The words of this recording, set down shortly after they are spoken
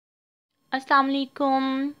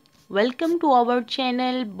Assalamualaikum. Welcome to our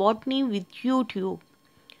channel Botany with YouTube.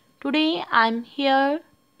 Today I'm here,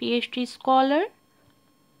 PhD scholar.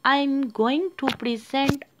 I'm going to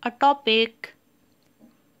present a topic,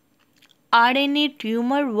 RNA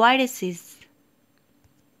tumor viruses.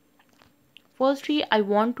 Firstly, I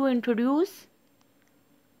want to introduce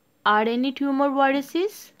RNA tumor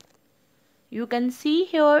viruses. You can see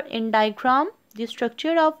here in diagram the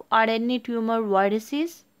structure of RNA tumor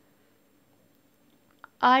viruses.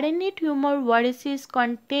 RNA tumor viruses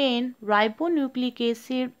contain ribonucleic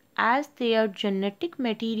acid as their genetic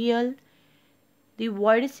material. The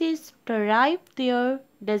viruses derive their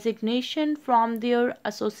designation from their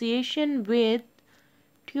association with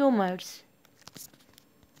tumors.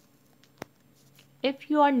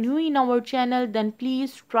 If you are new in our channel, then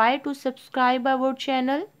please try to subscribe our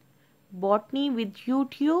channel Botany with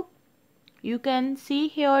YouTube. You can see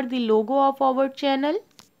here the logo of our channel.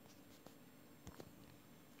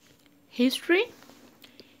 History.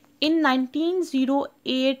 In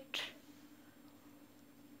 1908,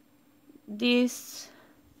 this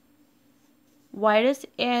virus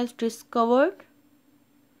is discovered.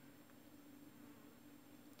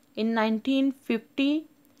 In 1950,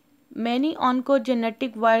 many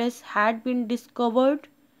oncogenetic viruses had been discovered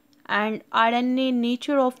and RNA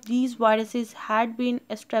nature of these viruses had been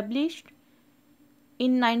established.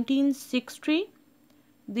 In 1960,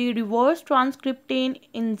 the reverse transcriptase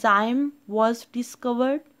enzyme was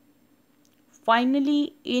discovered.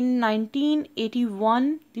 Finally, in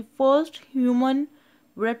 1981, the first human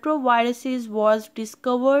retroviruses was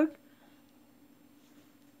discovered,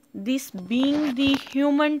 this being the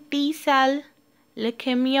human T-cell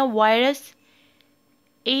leukemia virus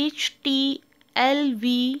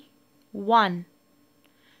HTLV1.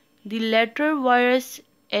 The latter virus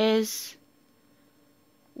is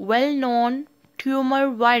well-known tumor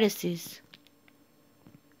viruses.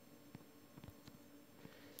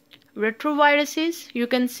 Retroviruses, you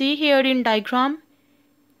can see here in diagram,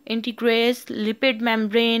 integrase, lipid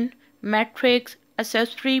membrane, matrix,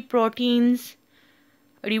 accessory proteins,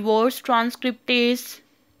 reverse transcriptase,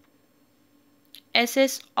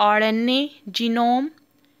 ssRNA, genome,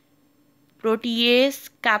 protease,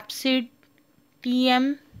 capsid,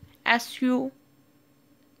 TMSU.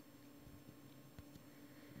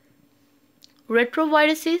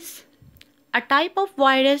 Retroviruses, a type of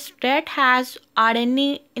virus that has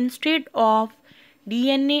RNA instead of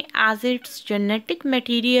DNA as its genetic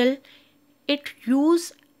material. It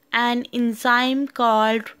uses an enzyme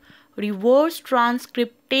called reverse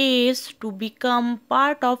transcriptase to become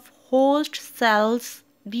part of host cell's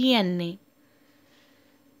DNA.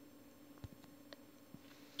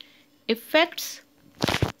 Effects.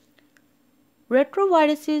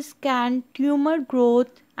 Retroviruses can tumor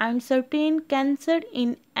growth and certain cancer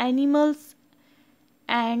in animals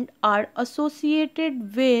and are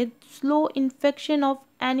associated with slow infection of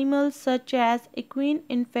animals such as equine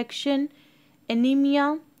infection,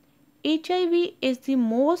 anemia. HIV is the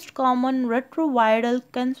most common retroviral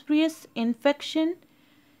cancerous infection.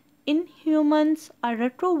 In humans, a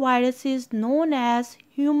retrovirus is known as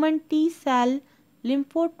human T-cell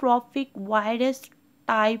lymphotrophic virus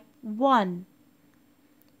type 1.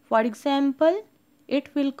 For example,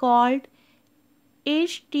 it will called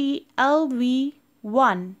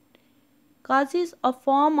HTLV1, causes a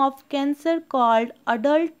form of cancer called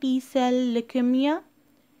adult T-cell leukemia,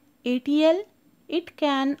 ATL. It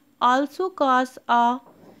can also cause a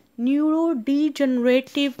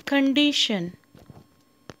neurodegenerative condition.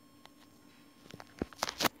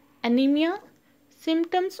 Anemia.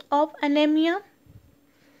 Symptoms of anemia: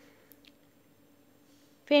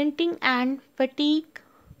 fainting and fatigue,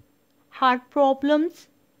 heart problems,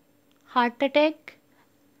 heart attack,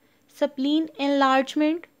 spleen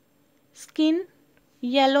enlargement, skin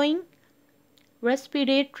yellowing,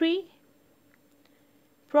 respiratory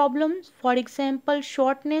problems, for example,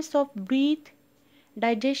 shortness of breath,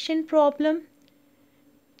 digestion problem,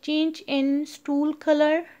 change in stool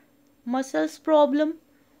color, muscles problem,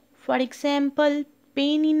 for example,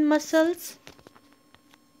 pain in muscles.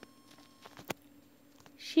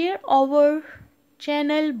 Share our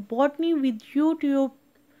channel Botany with YouTube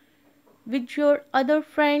with your other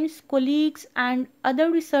friends, colleagues and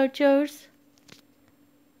other researchers.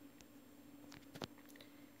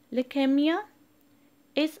 Leukemia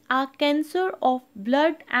is a cancer of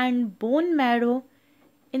blood and bone marrow.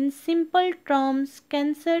 In simple terms,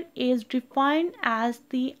 cancer is defined as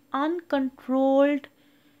the uncontrolled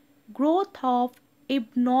growth of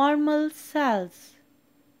abnormal cells.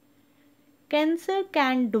 Cancer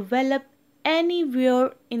can develop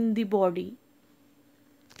anywhere in the body.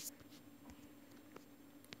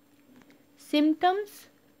 Symptoms: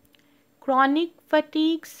 chronic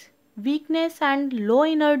fatigues, weakness and low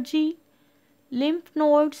energy, lymph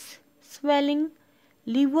nodes swelling,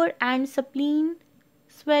 liver and spleen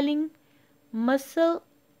swelling, muscle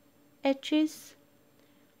aches,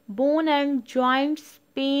 bone and joints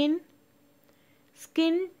pain,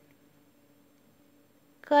 skin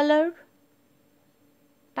color,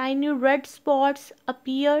 tiny red spots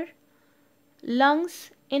appear, lungs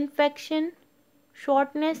infection,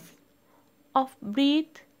 shortness of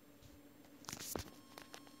breath.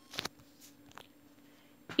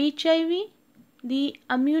 HIV. The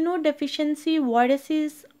immunodeficiency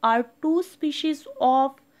viruses are two species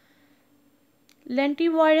of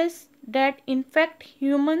lentivirus that infect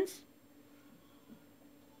humans.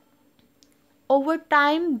 Over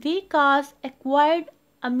time, they cause acquired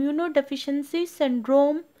immunodeficiency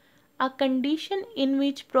syndrome, a condition in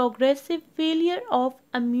which progressive failure of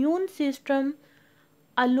immune system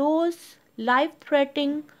allows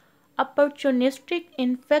life-threatening opportunistic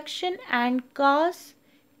infection and cause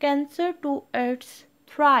cancer to its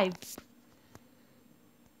thrive.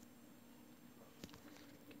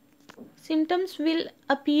 Symptoms will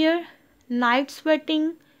appear: night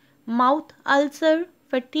sweating, mouth ulcer,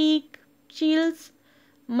 fatigue, chills,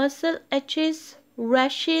 muscle aches,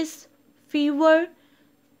 rashes, fever,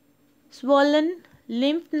 swollen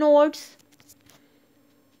lymph nodes.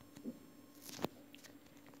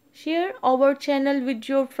 Share our channel with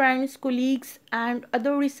your friends, colleagues and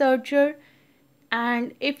other researchers.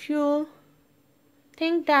 And if you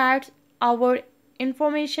think that our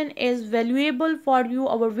information is valuable for you,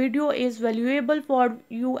 our video is valuable for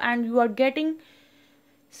you, and you are getting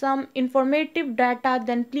some informative data,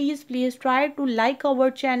 then please try to like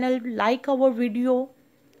our channel, like our video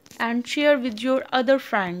and share with your other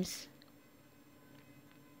friends.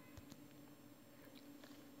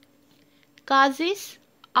 Causes: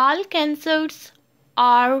 all cancers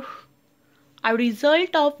are a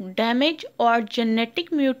result of damage or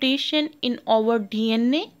genetic mutation in our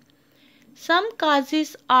DNA. Some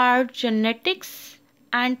causes are genetics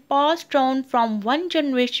and passed down from one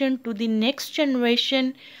generation to the next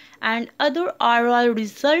generation, and other are a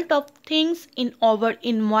result of things in our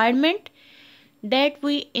environment that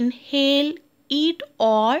we inhale, eat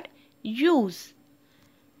or use.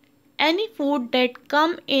 Any food that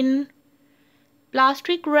come in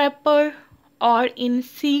plastic wrapper or in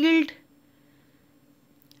sealed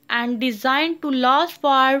and designed to last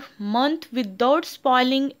for months without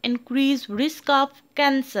spoiling increase risk of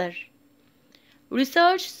cancer.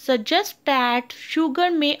 Research suggests that sugar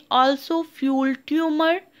may also fuel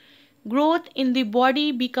tumor growth in the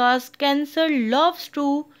body because cancer loves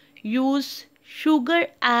to use sugar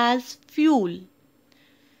as fuel.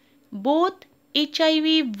 Both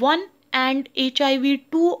HIV-1 and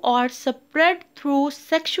HIV-2 are spread through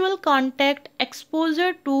sexual contact,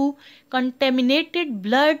 exposure to contaminated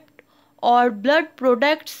blood or blood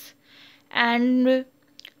products, and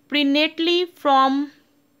prenatally from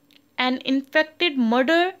an infected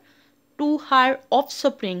mother to her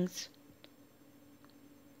offspring.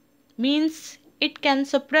 Means it can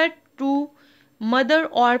spread to mother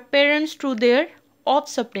or parents to their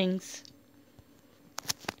offsprings.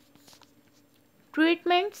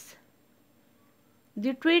 Treatments.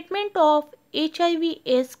 The treatment of HIV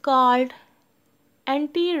is called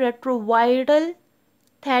antiretroviral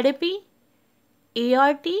therapy,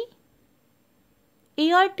 ART.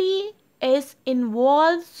 ART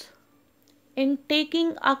involves in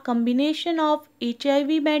taking a combination of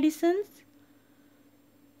HIV medicines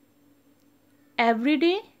every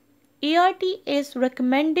day. ART is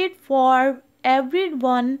recommended for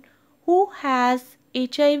everyone who has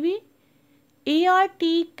HIV. ART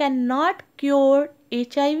cannot cure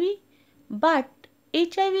HIV, but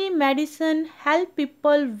HIV medicine help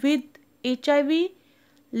people with HIV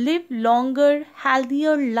live longer,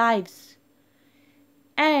 healthier lives.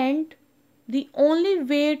 And the only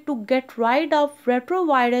way to get rid of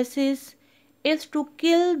retroviruses is to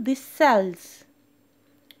kill the cells.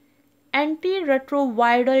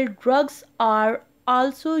 Antiretroviral drugs are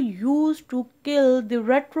also used to kill the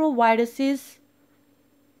retroviruses.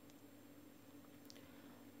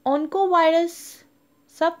 Oncovirus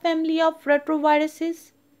subfamily of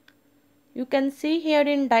retroviruses. You can see here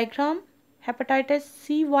in diagram hepatitis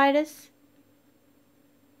C virus.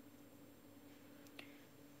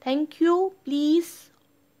 Thank you. Please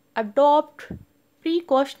adopt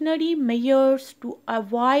precautionary measures to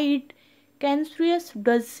avoid cancerous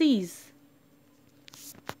disease.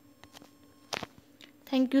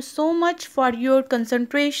 Thank you so much for your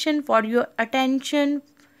concentration, for your attention,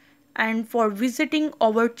 and for visiting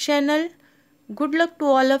our channel. Good luck to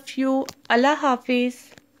all of you. Allah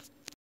Hafiz.